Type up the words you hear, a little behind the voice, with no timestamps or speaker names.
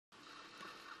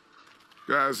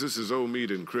Guys, this is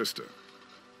Omid and Krista.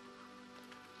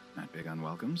 Not big on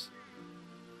welcomes.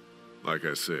 Like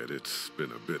I said, it's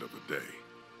been a bit of a day.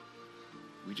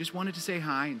 We just wanted to say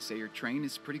hi and say your train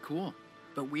is pretty cool.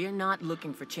 But we're not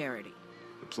looking for charity.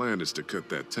 The plan is to cut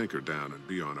that tanker down and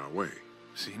be on our way.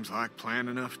 Seems like plan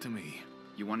enough to me.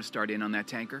 You want to start in on that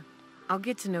tanker? I'll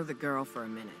get to know the girl for a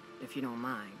minute, if you don't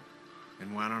mind.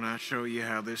 And why don't I show you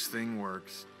how this thing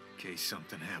works, in case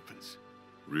something happens?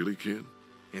 Really, Ken?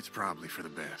 It's probably for the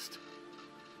best.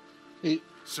 Hey.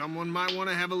 Someone might want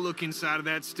to have a look inside of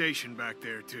that station back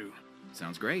there, too.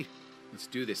 Sounds great. Let's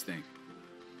do this thing.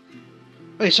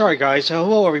 Hey, sorry guys.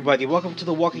 Hello everybody. Welcome to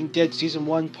The Walking Dead Season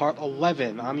 1, Part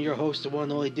 11. I'm your host, the one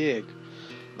and only Dig.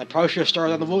 I probably should have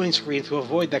started on the loading screen to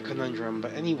avoid that conundrum,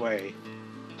 but anyway.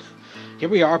 Here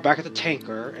we are, back at the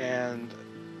tanker, and...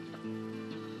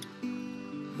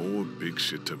 More big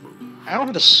shit to move. I don't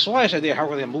have the slightest idea how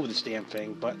we're going to move this damn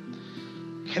thing, but...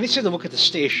 Kenny said to look at the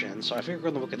station, so I think we're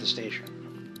going to look at the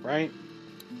station. Right?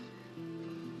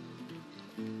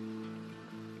 Can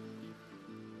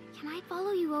I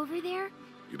follow you over there?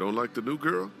 You don't like the new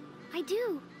girl? I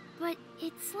do, but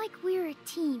it's like we're a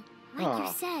team, like you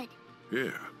said.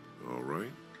 Yeah, all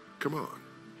right. Come on.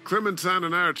 Clementine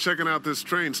and I are checking out this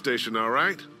train station, all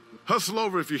right? Hustle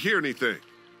over if you hear anything.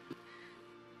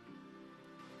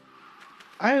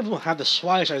 I don't have the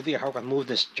slightest idea how we're going to move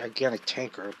this gigantic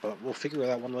tanker, but we'll figure it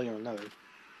out one way or another.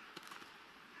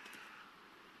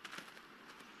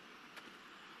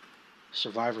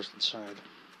 Survivors inside.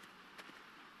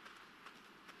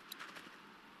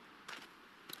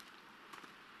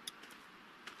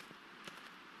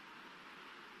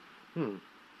 Hey,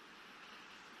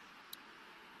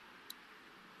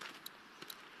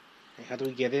 how do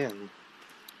we get in?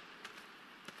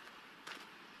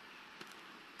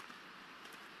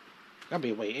 Gotta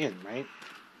be a way in, right?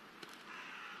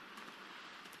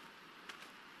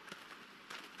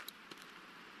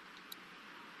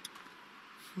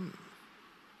 A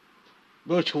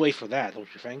little too late for that,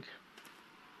 don't you think?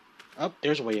 Oh,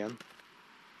 there's a way in.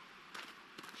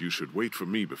 You should wait for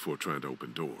me before trying to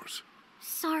open doors.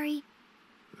 Sorry.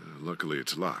 Luckily,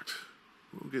 it's locked.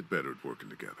 We'll get better at working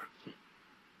together.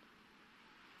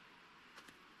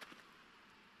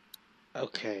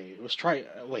 Okay, let's try...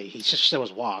 wait, he just said it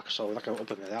was locked, so we're not going to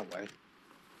open it that way.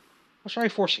 Let's try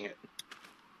forcing it.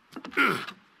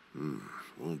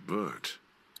 Won't budge.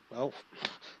 Well,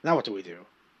 now what do we do?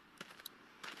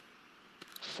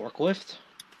 Forklift?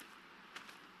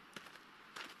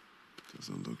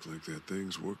 Doesn't look like that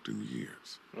thing's worked in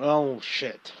years. Oh,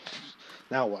 shit.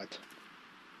 Now what?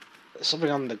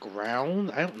 Something on the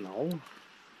ground? I don't know.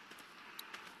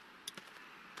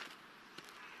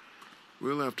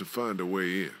 We'll have to find a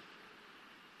way in.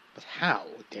 But how?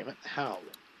 Damn it, how?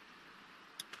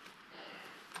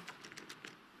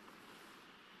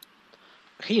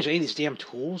 I can't use any of these damn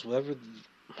tools, whatever...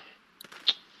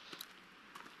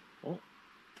 Well,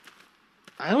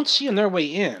 I don't see another way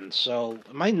in, so...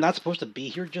 Am I not supposed to be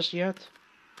here just yet?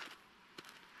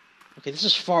 Okay, this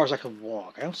is as far as I can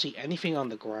walk. I don't see anything on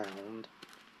the ground.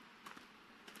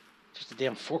 Just a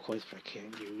damn forklift I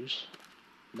can't use.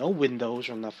 No windows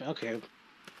or nothing. Okay.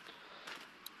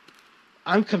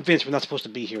 I'm convinced we're not supposed to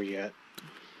be here yet.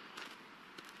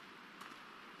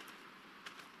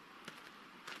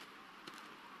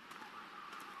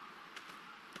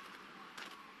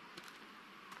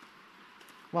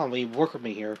 Come on, Lee, work with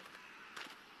me here.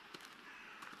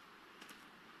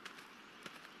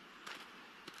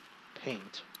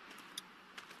 Paint.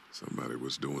 Somebody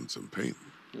was doing some painting.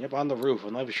 Yep, on the roof.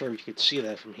 I'm not even sure if you could see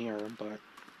that from here, but...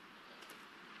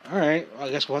 Alright, well,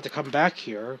 I guess we'll have to come back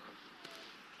here.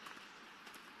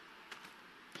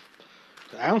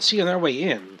 I don't see another way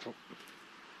in.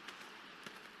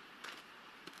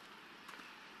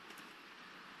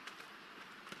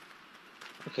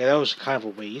 Okay, that was kind of a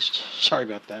waste. Sorry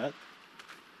about that.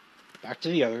 Back to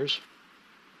the others.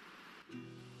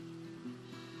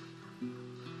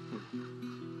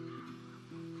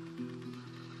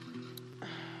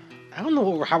 I don't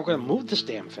know how we're going to move this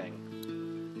damn thing.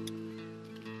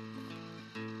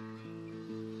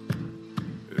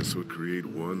 This would create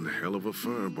one hell of a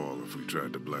fireball if we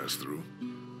tried to blast through.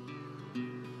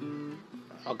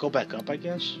 I'll go back up, I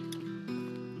guess.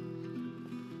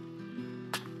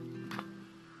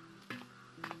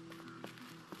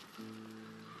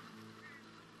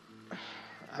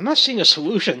 I'm not seeing a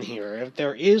solution here. If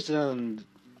there is, then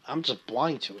I'm just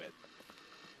blind to it.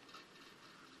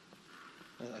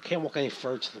 I can't walk any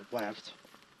further to the left.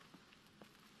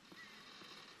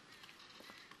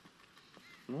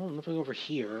 No, nothing over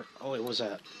here. Oh, it was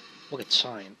that. Look at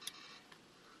sign.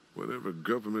 Whatever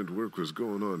government work was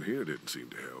going on here didn't seem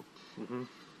to help. Mm-hmm.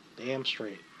 Damn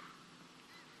straight.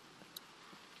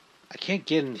 I can't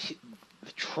get in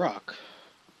the truck.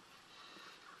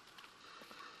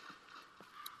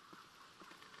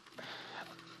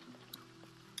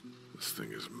 This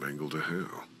thing is mangled to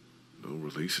hell. No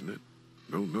releasing it.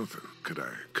 No nothing. Could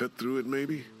I cut through it,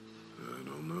 maybe? I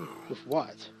don't know. With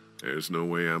what? There's no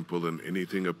way I'm pulling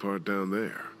anything apart down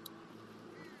there.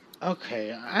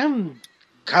 Okay, I'm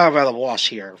kind of at a loss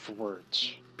here for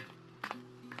words.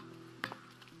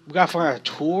 We gotta find a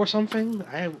tool or something?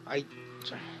 I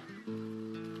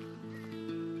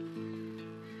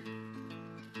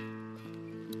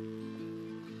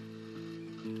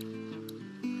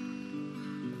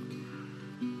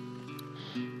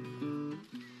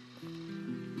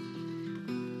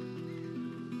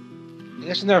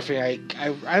That's another thing.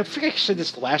 I think I said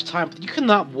this last time, but you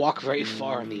cannot walk very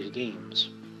far in these games.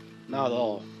 Not at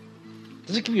all. It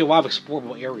doesn't give you a lot of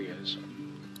explorable areas.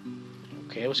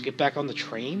 Okay, let's get back on the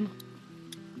train.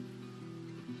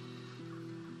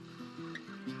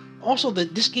 Also,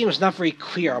 this game is not very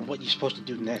clear on what you're supposed to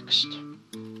do next.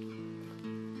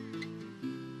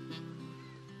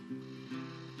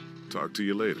 Talk to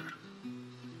you later.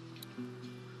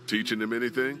 Teaching him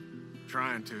anything?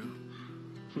 Trying to.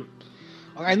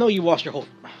 I know you lost your whole...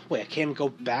 Wait, I can't go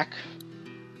back?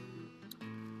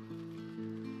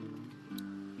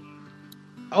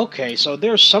 Okay, so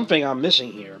there's something I'm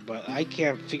missing here, but I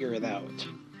can't figure it out.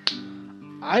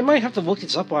 I might have to look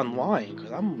this up online,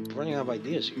 because I'm running out of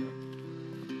ideas here.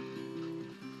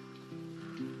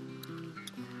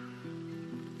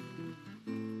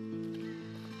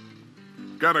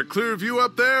 Got a clear view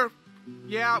up there?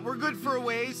 Yeah, we're good for a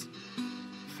ways.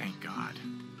 Thank God.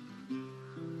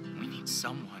 We need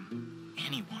someone,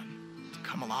 anyone, to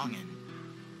come along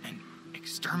and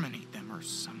exterminate them or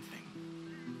something.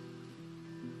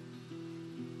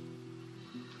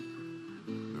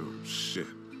 Oh, shit.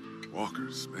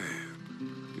 Walkers, man.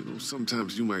 You know,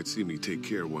 sometimes you might see me take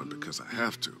care of one because I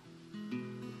have to.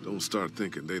 Don't start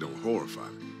thinking they don't horrify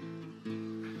me.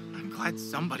 I'm glad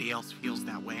somebody else feels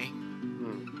that way.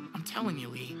 I'm telling you,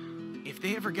 Lee, if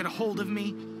they ever get a hold of me,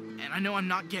 and I know I'm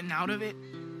not getting out of it,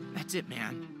 that's it,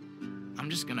 man. I'm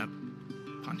just gonna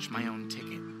punch my own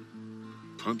ticket.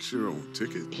 Punch your own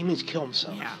ticket? He means kill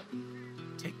himself. Yeah.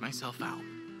 Take myself out.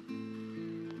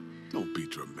 Don't be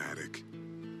dramatic.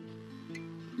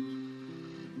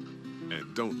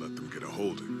 And don't let them get a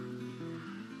hold of you.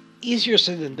 Easier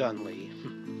said than done, Lee.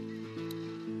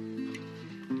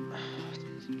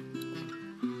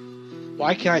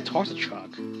 Why can't I talk to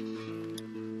Chuck?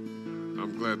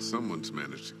 I'm glad someone's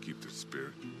managed to keep their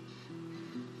spirit.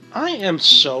 I am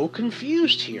so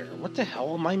confused here. What the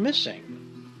hell am I missing?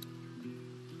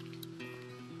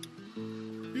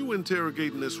 You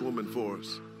interrogating this woman for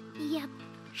us? Yep,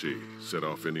 She set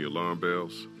off any alarm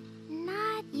bells?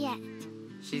 not yet.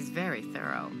 She's very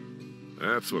thorough.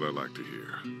 That's what I like to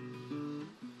hear.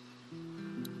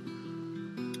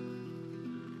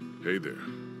 Hey there.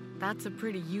 That's a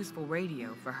pretty useful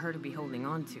radio for her to be holding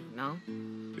on to, no?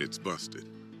 It's busted,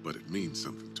 but it means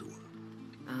something to her.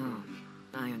 Oh,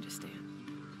 I understand.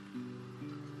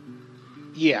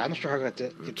 Yeah, I'm not sure how I'm going to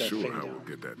get Not that sure thing how down. we'll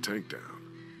get that tank down.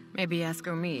 Maybe ask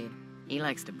Omid. He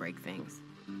likes to break things.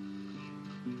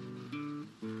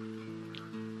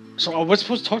 So are we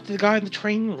supposed to talk to the guy in the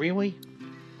train? Really?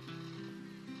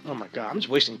 Oh my god, I'm just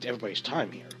wasting everybody's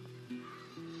time here.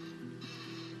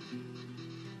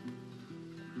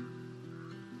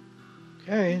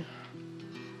 Okay.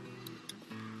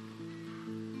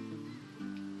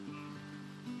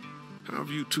 How have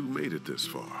you two made it this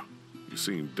far? You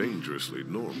seem dangerously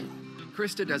normal.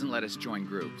 Krista doesn't let us join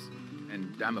groups,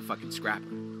 and I'm a fucking scrapper.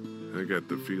 I got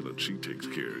the feeling she takes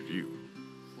care of you.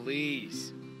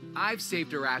 Please. I've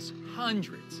saved her ass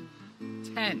hundreds,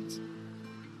 tens,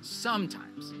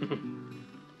 sometimes.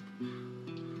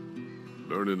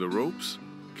 Learning the ropes?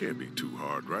 Can't be too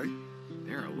hard, right?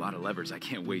 There are a lot of levers I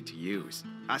can't wait to use.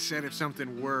 I said if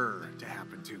something were to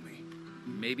happen to me.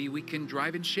 Maybe we can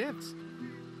drive in shifts.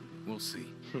 We'll see.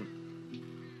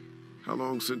 How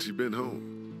long since you been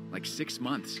home? Like 6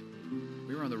 months.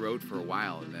 We were on the road for a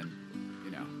while, and then,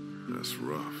 you know, That's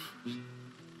rough.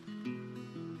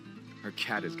 her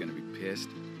cat is gonna be pissed.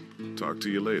 Talk to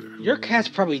you later. Your cat's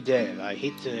probably dead. I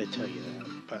hate to tell you that,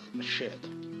 but shit.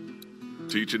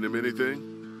 Teaching him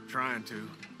anything? Trying to.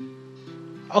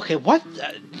 Okay, what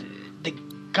the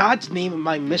God's name am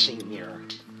I missing here?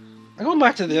 I'm going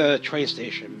back to the train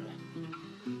station.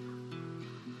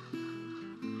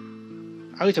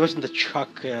 I need to listen to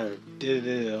Chuck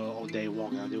all day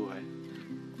long now, do I?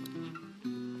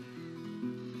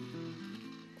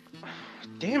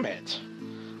 Damn it.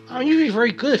 I'm usually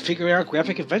very good at figuring out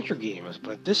graphic adventure games,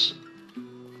 but this...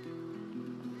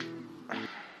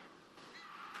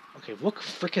 Okay, look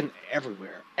frickin'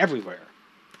 everywhere. Everywhere.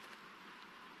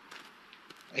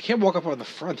 I can't walk up on the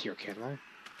front here, can I?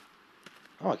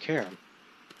 Oh, I can.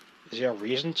 Is there a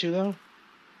reason to, though?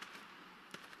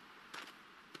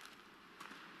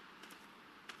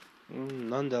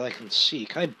 None that I can see.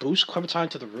 Can I boost Clementine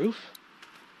to the roof?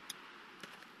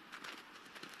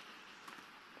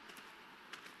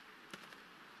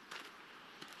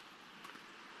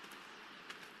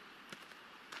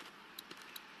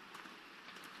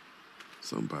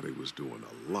 Somebody was doing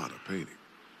a lot of painting.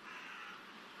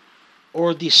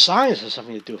 Or these signs have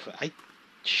something to do with it.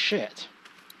 Shit.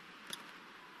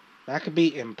 That could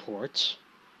be imports.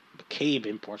 Cave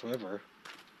imports, whatever.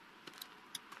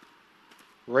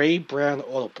 Ray Brown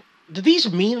Auto. Do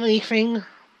these mean anything?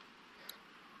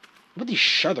 What are these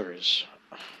shutters?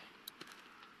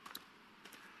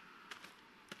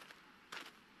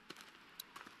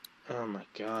 Oh my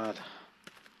god.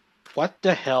 What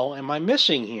the hell am I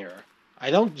missing here? I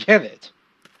don't get it.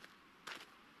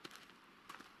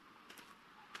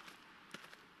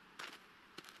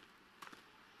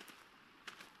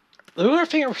 The only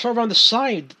thing I saw around the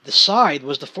side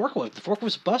was the forklift. The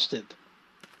forklift's busted.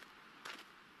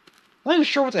 I'm not even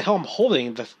sure what the hell I'm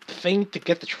holding. The thing to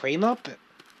get the train up?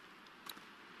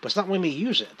 But it's not letting me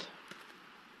use it.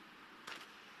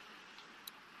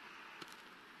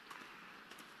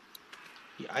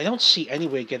 Yeah, I don't see any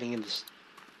way of getting in this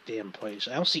damn place.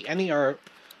 I don't see any Why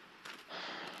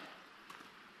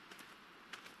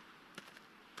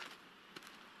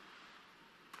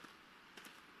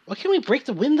can't we break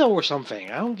the window or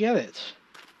something? I don't get it.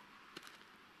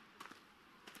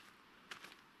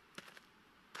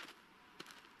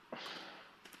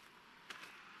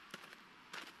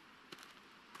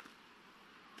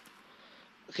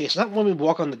 Okay, it's not letting me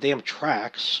walk on the damn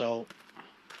tracks, so...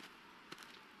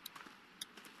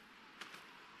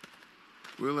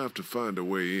 We'll have to find a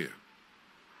way in.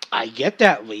 I get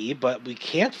that, Lee, but we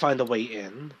can't find a way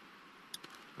in.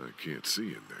 I can't see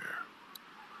in there.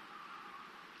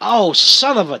 Oh,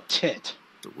 son of a tit.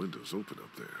 The window's open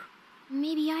up there.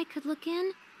 Maybe I could look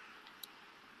in?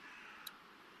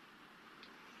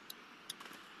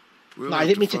 We'll No, I have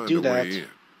didn't mean to find do a way that. in.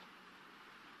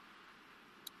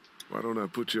 Why don't I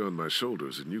put you on my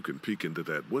shoulders and you can peek into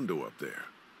that window up there?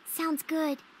 Sounds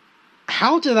good.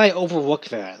 How did I overlook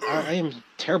that? I am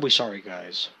terribly sorry,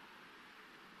 guys.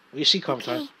 What do you see,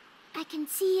 Clementine? Okay, I can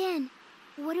see in.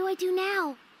 What do I do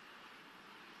now?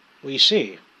 What do you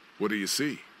see? What do you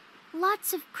see?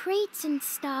 Lots of crates and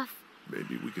stuff.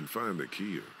 Maybe we can find the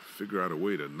key or figure out a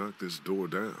way to knock this door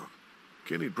down.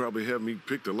 Kenny'd probably have me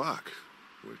pick the lock,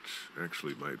 which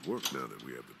actually might work now that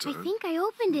we have the time. I think I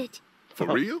opened it. For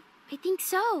real? I think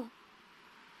so.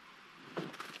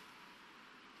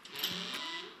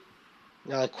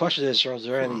 Now the question is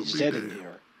there any I'll be dead in damned.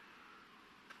 here?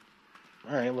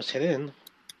 Alright, let's head in.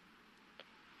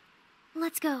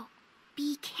 Let's go.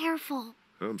 Be careful.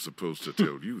 I'm supposed to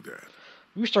tell you that.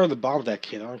 You started to bomb that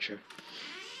kid, aren't you?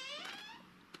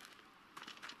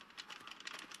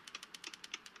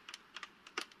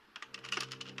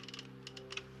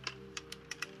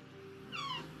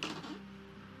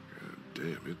 God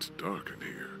damn, it's dark in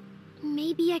here.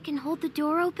 Maybe I can hold the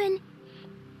door open?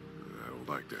 I don't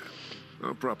like that.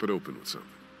 I'll prop it open with something.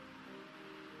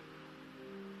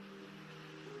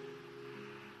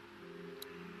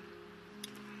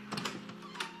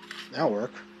 That'll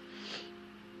work.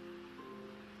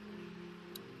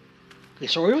 Okay,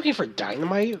 so are we looking for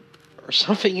dynamite or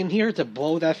something in here to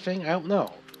blow that thing? I don't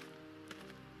know.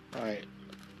 Alright.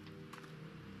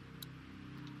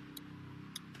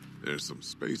 There's some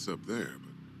space up there,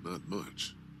 but not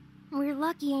much. We're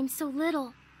lucky I'm so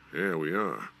little. Yeah, we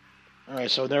are.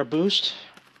 Alright, so their boost.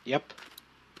 Yep.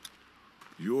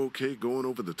 You okay going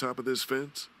over the top of this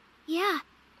fence? Yeah,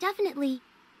 definitely.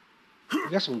 You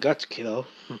got some guts, kiddo.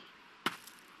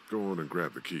 Go on and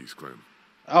grab the keys, Clem.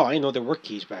 Oh, I didn't know there were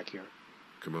keys back here.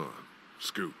 Come on,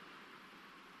 scoot.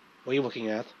 What are you looking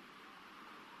at?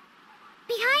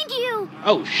 Behind you!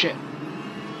 Oh, shit.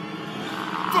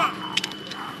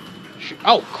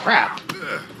 Oh, crap.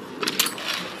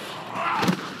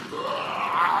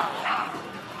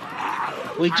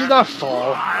 We did not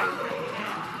fall.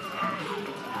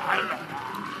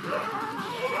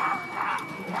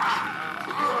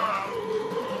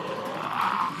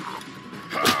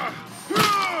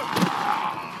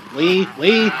 Lee!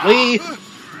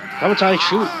 Clementine,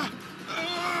 shoot.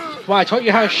 Come on, I taught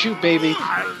you how to shoot, baby.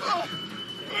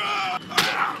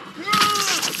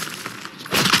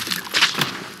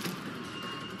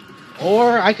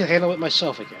 Or I can handle it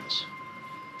myself, I guess.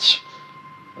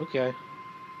 Okay.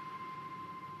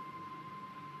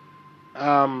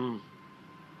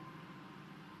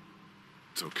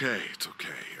 It's okay, it's okay.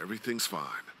 Everything's fine.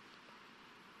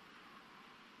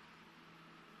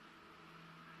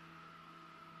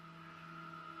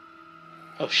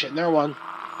 Oh shit, another one.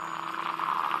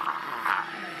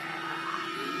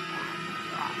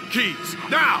 Keys,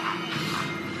 now!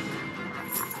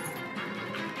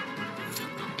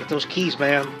 Get those keys,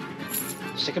 man.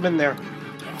 Stick them in there.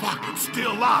 Fuck, it's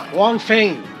still locked. Wrong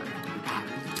thing.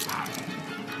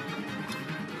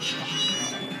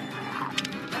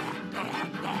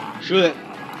 Shoot it.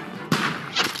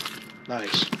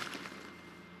 Nice.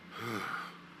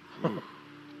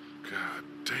 God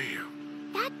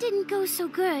damn. That didn't go so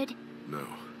good. No,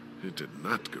 it did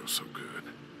not go so good.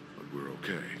 But we're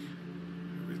okay.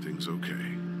 Everything's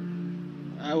okay.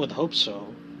 I would hope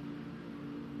so.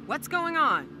 What's going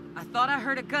on? I thought I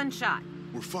heard a gunshot.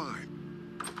 We're fine.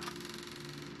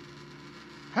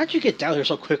 How'd you get down here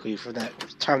so quickly for that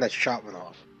time that shot went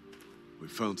off? We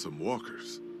found some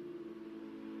walkers.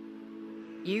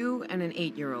 You and an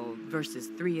 8-year-old versus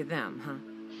 3 of them,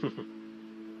 huh?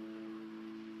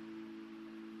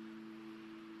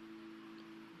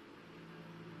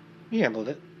 We handled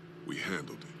it. We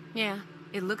handled it. Yeah,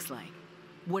 it looks like.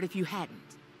 What if you hadn't?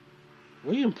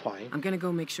 What are you implying? I'm gonna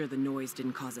go make sure the noise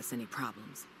didn't cause us any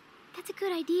problems. That's a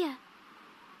good idea.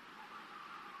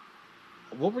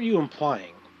 What were you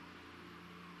implying?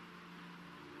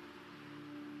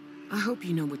 I hope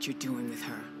you know what you're doing with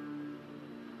her,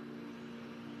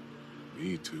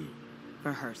 Me too.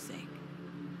 for her sake.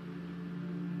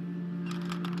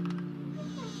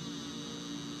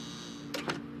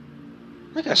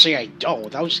 I'm not gonna say I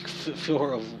don't. I was feel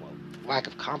her of lack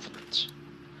of confidence.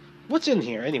 What's in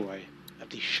here anyway?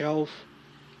 Empty shelf,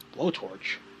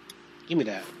 blowtorch. Give me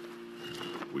that.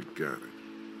 We got it.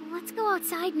 Let's go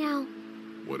outside now.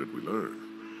 What did we learn?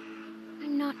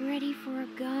 I'm not ready for a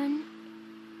gun.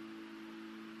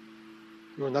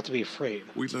 You were not to be afraid.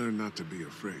 We learned not to be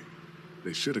afraid.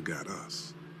 They should have got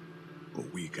us.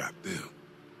 But we got them.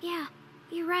 Yeah,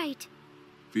 you're right.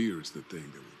 Fear is the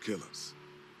thing that will kill us.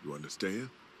 You understand?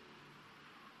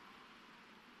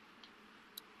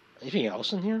 Anything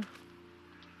else in here?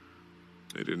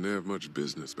 They didn't have much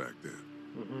business back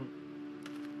then.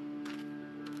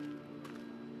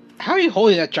 How are you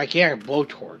holding that gigantic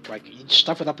blowtorch? Like, you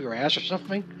stuff it up your ass or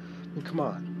something? I mean, come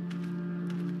on.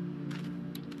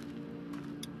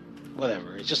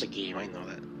 Whatever, it's just a game, I know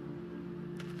that.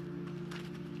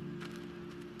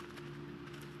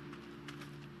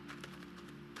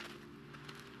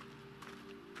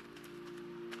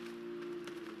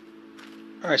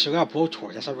 Alright, so we got a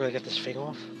blowtorch. That's how we're gonna get this thing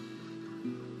off?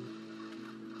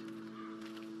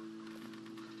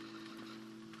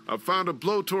 I found a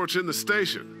blowtorch in the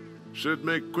station. Should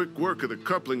make quick work of the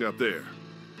coupling up there.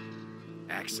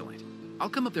 Excellent. I'll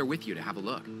come up there with you to have a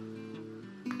look.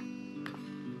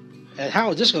 And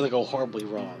how is this gonna go horribly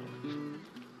wrong?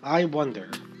 I wonder.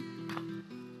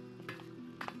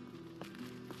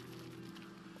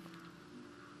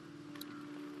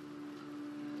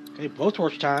 Okay,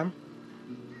 blowtorch time.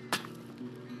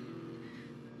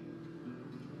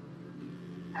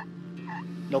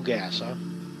 No gas, huh?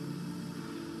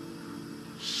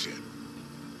 Shit.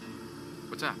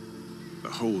 What's up? The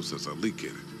hose has a leak in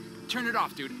it. Turn it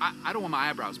off, dude. I don't want my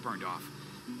eyebrows burned off.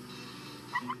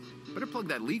 Better plug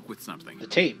that leak with something. The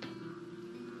tape.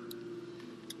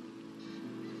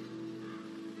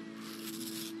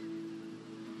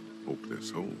 Hope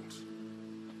this holds.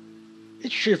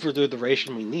 It should for the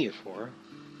duration we need it for.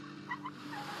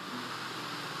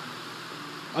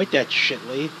 I like that shit,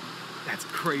 Lee. That's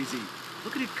crazy.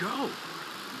 Look at it go.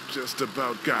 Just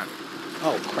about got it.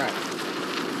 Oh, crap.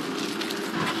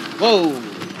 Whoa!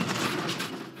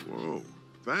 Whoa,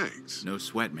 thanks. No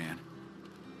sweat, man.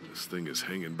 This thing is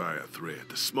hanging by a thread.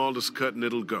 The smallest cut and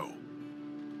it'll go.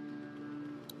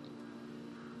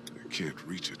 I can't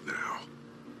reach it now.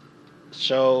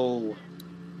 So...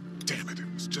 Damn it,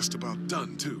 it was just about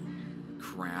done, too.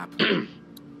 Crap.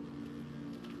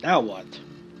 now what?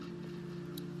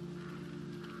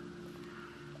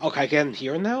 Okay, I get in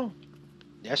here now?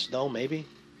 Yes, no, maybe?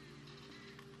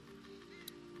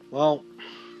 Well,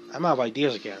 I'm out of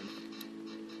ideas again.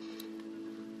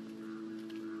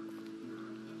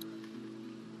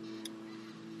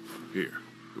 Here,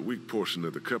 the weak portion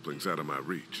of the coupling's out of my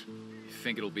reach. You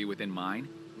think it'll be within mine?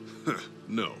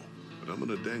 No, but I'm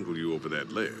gonna dangle you over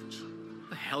that ledge.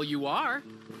 The hell you are?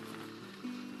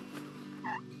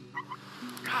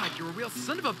 God, you're a real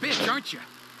son of a bitch, aren't you?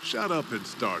 Shut up and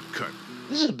start cutting.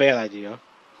 This is a bad idea.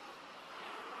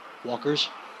 Walkers.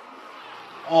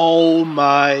 Oh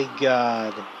my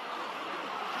god.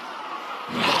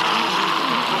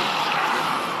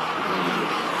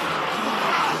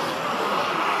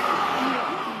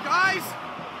 Guys,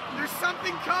 there's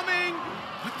something coming.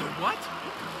 What the what?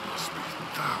 Must be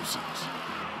thousands.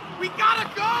 We gotta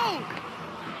go.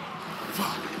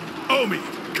 Fuck. Omi!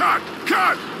 Cut!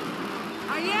 Cut!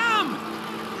 I am!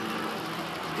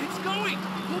 It's going!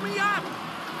 Pull me up!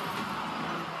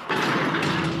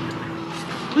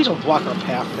 Please don't block our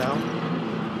path now.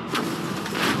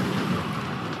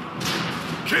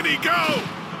 Can he go?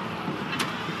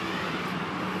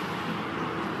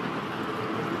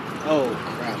 Oh,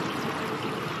 crap.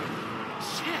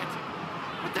 Shit!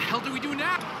 What the hell do we do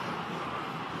now?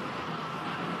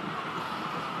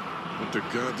 What the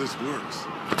god, this works.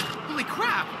 Holy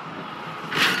crap!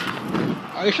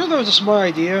 Are you sure that was a smart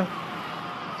idea?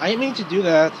 I didn't mean to do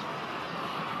that.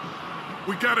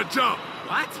 We gotta jump!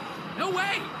 What? No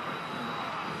way!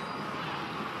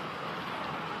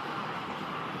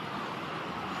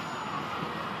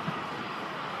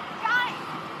 Guys!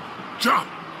 Jump!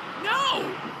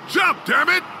 No! Jump, damn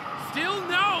it! Still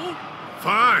no!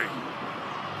 Fine.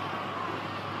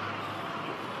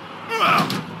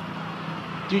 Ugh.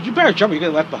 Dude, you better jump or you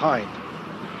get left behind.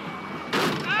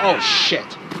 Oh,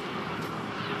 shit.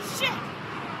 Shit!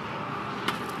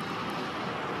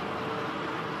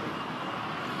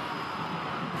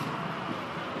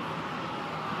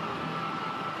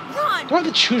 Run! Do I have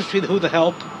to choose between who to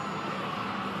help?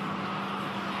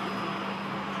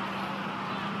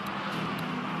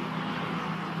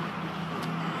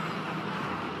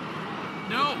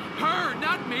 No! Her,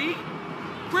 not me!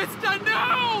 Krista,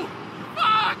 no!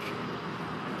 Fuck!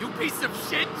 You piece of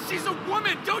shit! She's a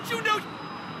woman! Don't you know?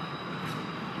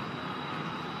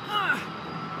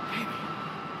 Baby,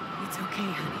 it's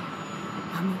okay, honey.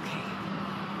 I'm okay.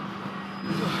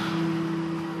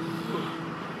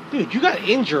 Dude, you got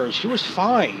injured. She was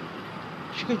fine.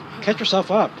 She could catch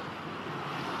herself up.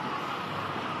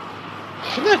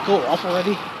 Shouldn't that go off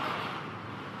already?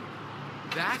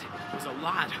 That was a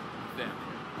lot of them.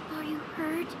 Are you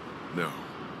hurt? No,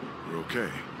 we're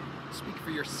okay. Speak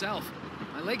for yourself.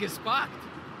 My leg is fucked.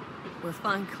 We're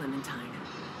fine, Clementine.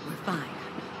 We're fine.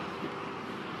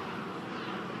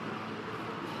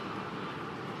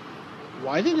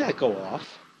 Why did that go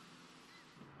off?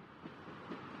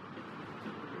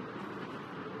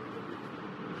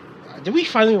 Did we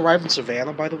finally arrive in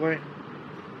Savannah, by the way?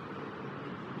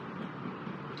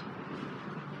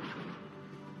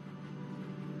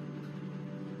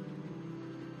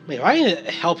 Wait, if I didn't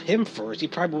help him first, he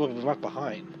probably would have been left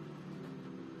behind.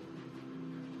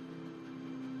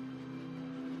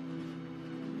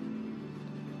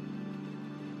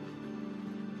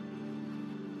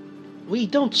 We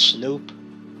don't snoop.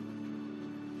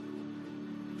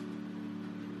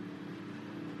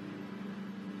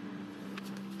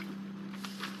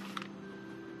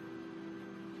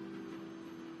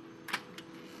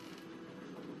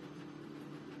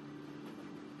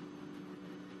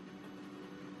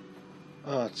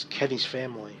 Oh, it's Kenny's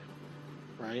family,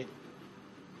 right?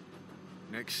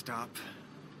 Next stop,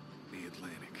 the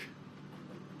Atlantic.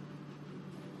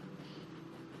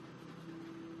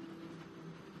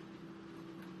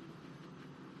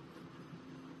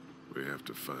 We have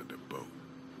to find a boat.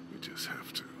 We just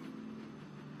have to.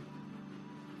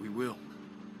 We will.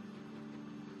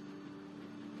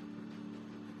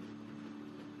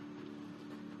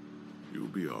 You'll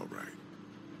be all right.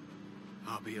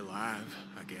 I'll be alive,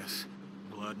 I guess.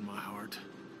 Blood in my heart.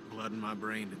 Blood in my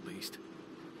brain, at least.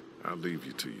 I'll leave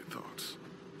you to your thoughts.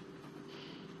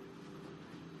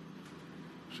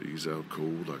 She's out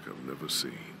cold like I've never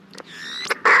seen.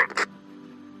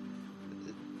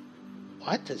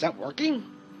 What? Is that working?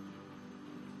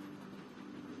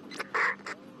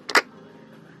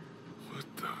 What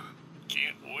the?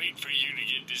 Can't wait for you to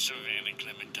get to Savannah,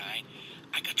 Clementine.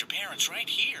 I got your parents right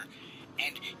here.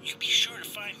 And you be sure to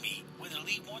find me whether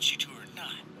Lee wants you to or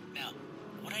not. Now,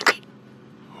 what I need...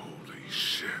 Holy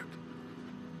shit.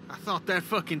 I thought that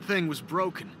fucking thing was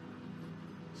broken.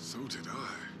 So did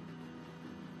I.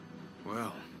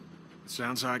 Well, it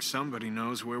sounds like somebody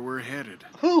knows where we're headed.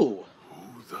 Who?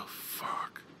 Who the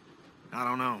fuck? I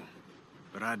don't know,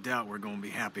 but I doubt we're gonna be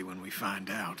happy when we find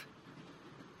out.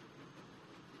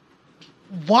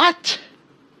 What?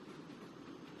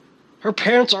 Her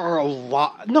parents are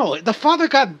alive. No, the father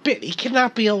got bit. He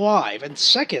cannot be alive. And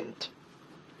second...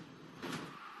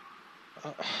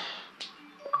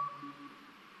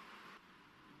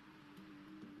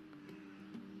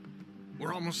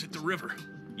 We're almost at the river.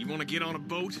 You want to get on a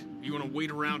boat? Or you want to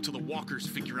wait around till the walkers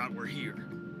figure out we're here?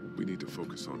 We need to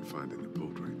focus on finding the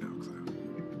boat right now,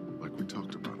 Clem. Like we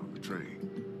talked about on the trip. train.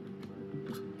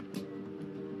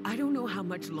 I don't know how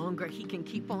much longer he can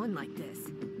keep on like this.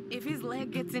 If his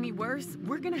leg gets any worse,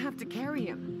 we're gonna have to carry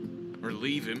him. Or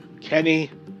leave him. Kenny.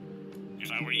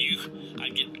 If I were you,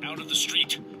 I'd get out of the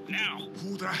street, now.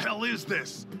 Who the hell is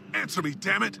this? Answer me,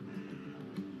 damn it!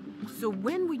 So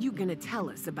when were you gonna tell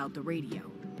us about the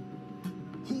radio?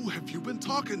 Who have you been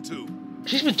talking to?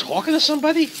 She's been talking to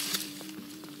somebody?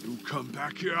 You come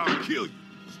back here, I'll kill you.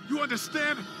 You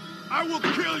understand? I will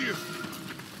kill you!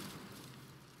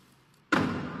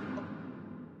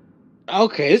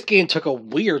 Okay, this game took a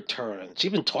weird turn.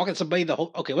 She's been talking to somebody the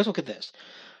whole... Okay, let's look at this.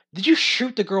 Did you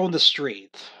shoot the girl in the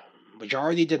street?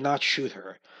 Majority did not shoot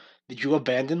her. Did you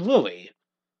abandon Louis?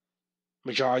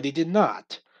 Majority did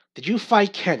not. Did you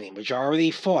fight Kenny?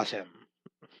 Majority fought him.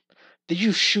 Did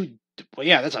you shoot... Well,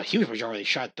 yeah, that's a huge majority.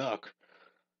 Shot Duck.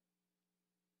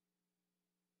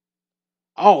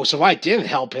 Oh, so if I didn't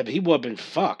help him, he would have been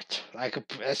fucked.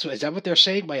 Is that what they're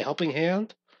saying by a helping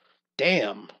hand?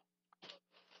 Damn.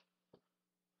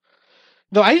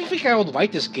 No, I didn't think I would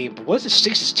like this game, but once it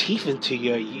sticks its teeth into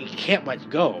you, you can't let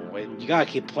go, and you gotta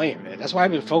keep playing it. That's why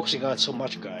I've been focusing on it so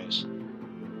much, guys.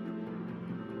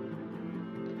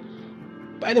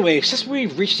 But anyway, since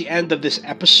we've reached the end of this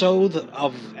episode,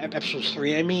 of episode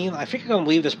 3, I mean, I think I'm gonna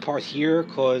leave this part here,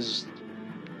 because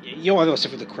you don't want to go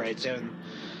sit for the credits, and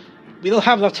we don't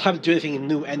have enough time to do anything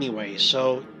new anyway,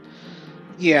 so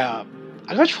yeah.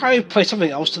 I'm going to try to play something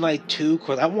else tonight, too,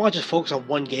 because I want to just focus on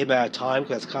one game at a time,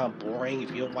 because it's kind of boring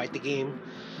if you don't like the game.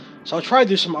 So I'll try to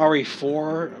do some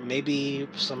RE4, maybe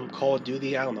some Call of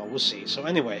Duty, I don't know, we'll see. So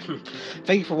anyway,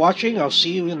 thank you for watching, I'll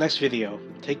see you in the next video.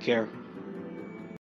 Take care.